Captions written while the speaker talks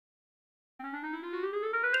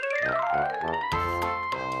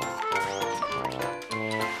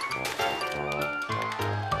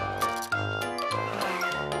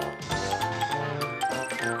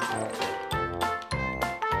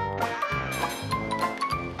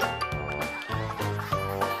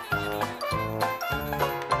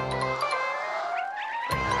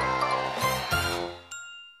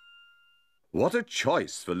What a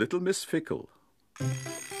choice for little Miss Fickle.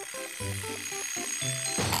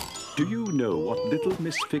 Do you know what little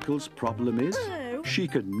Miss Fickle's problem is? No. She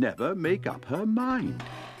can never make up her mind.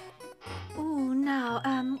 Oh, now,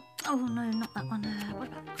 oh, no, not that one. What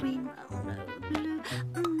about green? Oh, no, blue.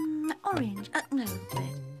 Orange. No, red.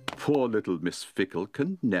 Poor little Miss Fickle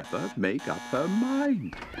can never make up her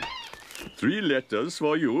mind. 3 letters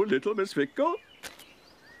for you, little Miss Fickle.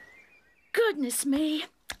 Goodness me.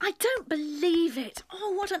 I don't believe it.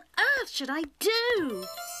 Oh, what on earth should I do?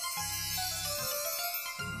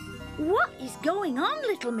 What is going on,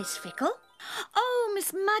 little Miss Fickle? Oh,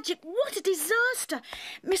 Miss Magic, what a disaster.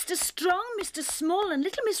 Mr. Strong, Mr. Small and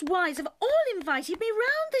little Miss Wise have all invited me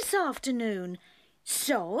round this afternoon.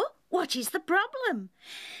 So, what is the problem?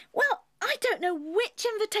 Well, I don't know which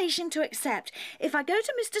invitation to accept. If I go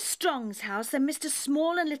to Mr. Strong's house, then Mr.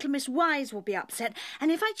 Small and little Miss Wise will be upset.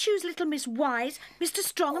 And if I choose little Miss Wise, Mr.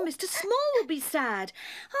 Strong and Mr. Small will be sad.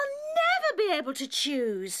 I'll never be able to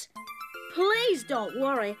choose. Please don't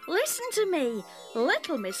worry. Listen to me.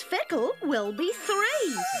 Little Miss Fickle will be 3.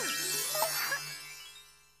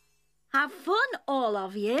 Have fun, all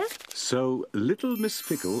of you. So little Miss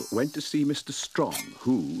Fickle went to see Mr. Strong,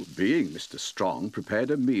 who, being Mr. Strong,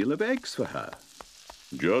 prepared a meal of eggs for her.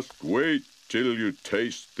 Just wait till you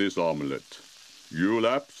taste this omelette. You'll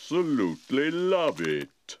absolutely love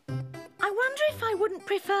it. I wonder if I wouldn't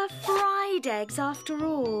prefer fried eggs after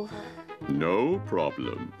all. No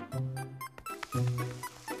problem.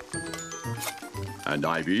 And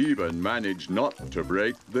I've even managed not to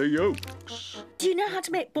break the yolks. Do you know how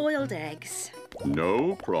to make boiled eggs?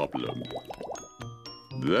 No problem.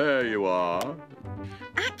 There you are.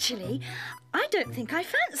 Actually, I don't think I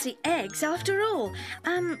fancy eggs after all.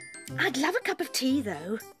 I'd love a cup of tea,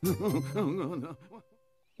 though.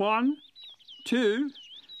 1, 2,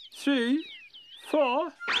 3,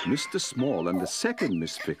 4. Mr. Small and the second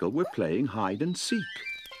Miss Fickle were playing hide and seek.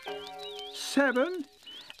 7,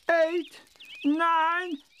 8,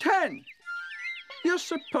 9, 10. You're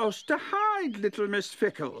supposed to hide, little Miss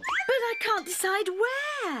Fickle. But I can't decide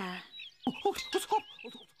where.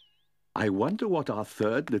 I wonder what our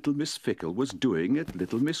third little Miss Fickle was doing at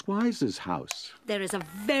little Miss Wise's house. There is a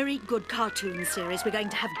very good cartoon series. We're going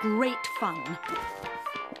to have great fun.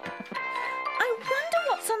 I wonder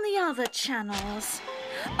what's on the other channels.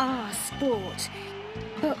 Sport.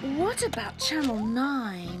 But what about Channel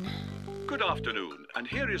 9? Good afternoon, and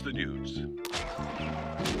here is the news.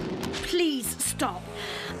 Please stop.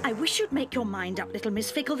 I wish you'd make your mind up, little Miss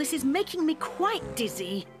Fickle. This is making me quite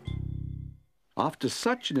dizzy. After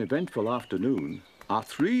such an eventful afternoon, our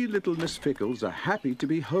 3 little Miss Fickles are happy to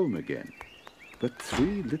be home again. But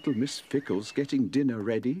 3 little Miss Fickles getting dinner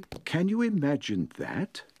ready? Can you imagine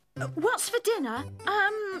that? What's for dinner?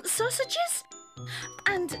 Sausages?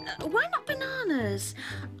 And why not bananas?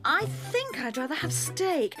 I think I'd rather have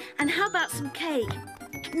steak. And how about some cake?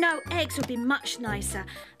 No, eggs would be much nicer.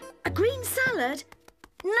 A green salad?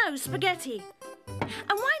 No, spaghetti.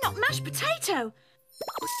 And why not mashed potato?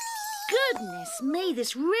 Goodness me,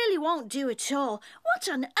 this really won't do at all. What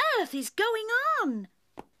on earth is going on?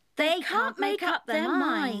 They can't make up their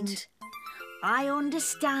mind. I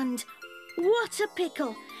understand. What a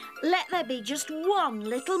pickle. Let there be just one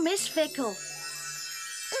little Miss Fickle.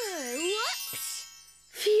 Whoops.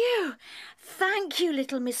 Phew. Thank you,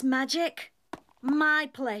 little Miss Magic. My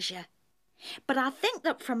pleasure. But I think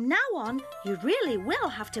that from now on, you really will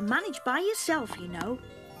have to manage by yourself, you know.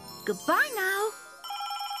 Goodbye now.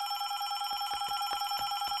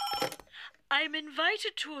 I'm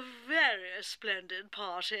invited to a very splendid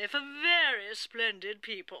party for very splendid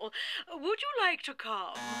people. Would you like to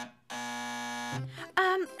come?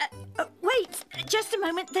 Wait, just a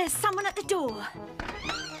moment. There's someone at the door.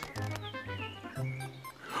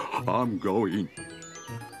 I'm going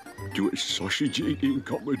to a sausage-eating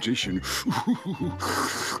competition.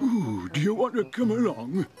 Do you want to come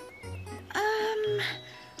along?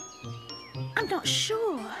 I'm not sure.